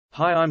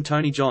Hi, I'm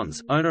Tony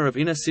Johns, owner of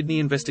Inner Sydney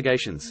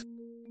Investigations.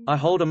 I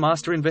hold a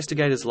Master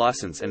Investigator's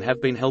license and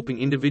have been helping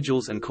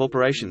individuals and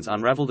corporations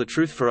unravel the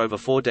truth for over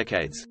 4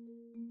 decades.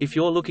 If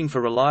you're looking for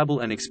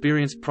reliable and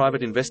experienced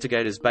private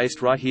investigators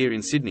based right here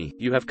in Sydney,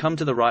 you have come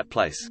to the right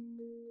place.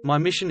 My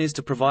mission is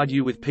to provide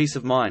you with peace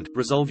of mind,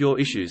 resolve your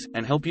issues,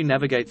 and help you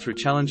navigate through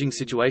challenging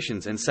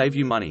situations and save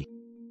you money.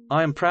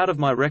 I am proud of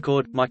my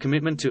record, my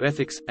commitment to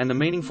ethics, and the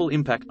meaningful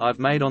impact I've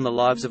made on the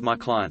lives of my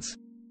clients.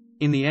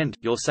 In the end,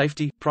 your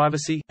safety,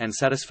 privacy, and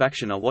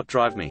satisfaction are what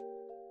drive me.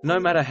 No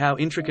matter how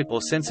intricate or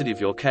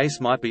sensitive your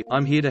case might be,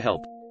 I'm here to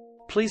help.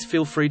 Please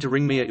feel free to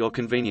ring me at your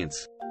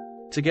convenience.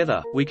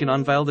 Together, we can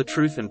unveil the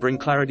truth and bring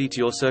clarity to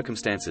your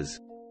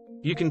circumstances.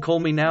 You can call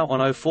me now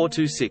on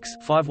 0426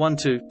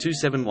 512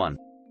 271.